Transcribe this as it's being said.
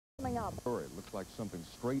Coming up. It looks like something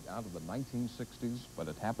straight out of the 1960s, but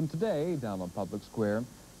it happened today down on Public Square.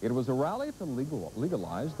 It was a rally to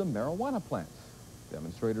legalize the marijuana plant.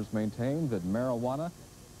 Demonstrators maintained that marijuana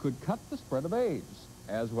could cut the spread of AIDS,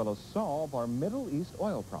 as well as solve our Middle East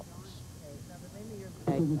oil problems.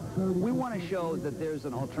 We want to show that there's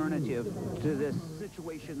an alternative to this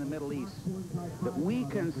situation in the Middle East, that we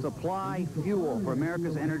can supply fuel for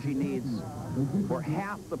America's energy needs for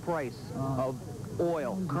half the price of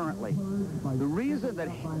oil currently. The reason that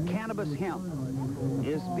cannabis hemp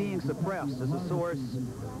is being suppressed as a source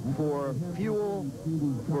for fuel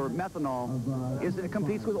for methanol is that it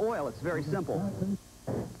competes with oil. It's very simple.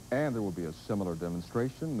 And there will be a similar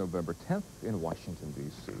demonstration November 10th in Washington,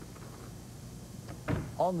 D.C.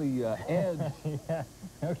 On the edge... Yeah.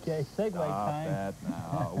 Okay, segue time. That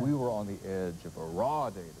now. We were on the edge of a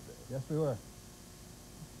raw day today. Yes, we were.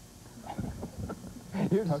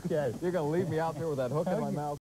 You're going to leave me out there with that hook in my mouth?